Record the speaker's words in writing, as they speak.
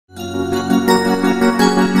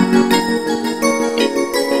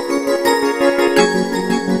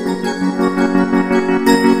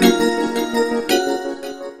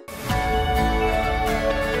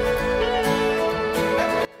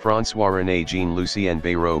François René Jean Lucien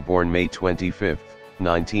Bayrou, born May 25,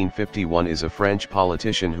 1951, is a French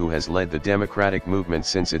politician who has led the democratic movement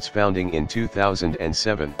since its founding in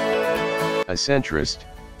 2007. A centrist,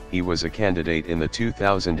 he was a candidate in the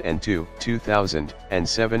 2002,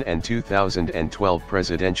 2007 and 2012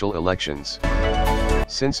 presidential elections.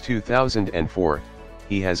 Since 2004,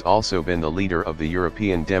 he has also been the leader of the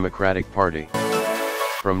European Democratic Party.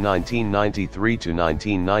 From 1993 to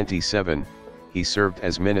 1997, he served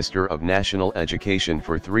as Minister of National Education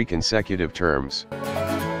for 3 consecutive terms.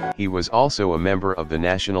 He was also a member of the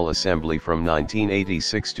National Assembly from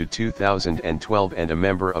 1986 to 2012 and a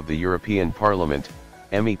member of the European Parliament,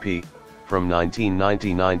 MEP, from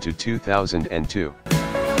 1999 to 2002.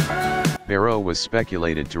 Berou was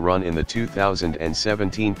speculated to run in the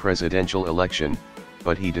 2017 presidential election,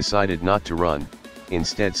 but he decided not to run,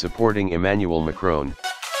 instead supporting Emmanuel Macron,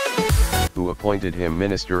 who appointed him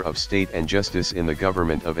Minister of State and Justice in the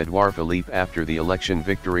government of Edouard Philippe after the election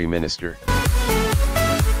victory. Minister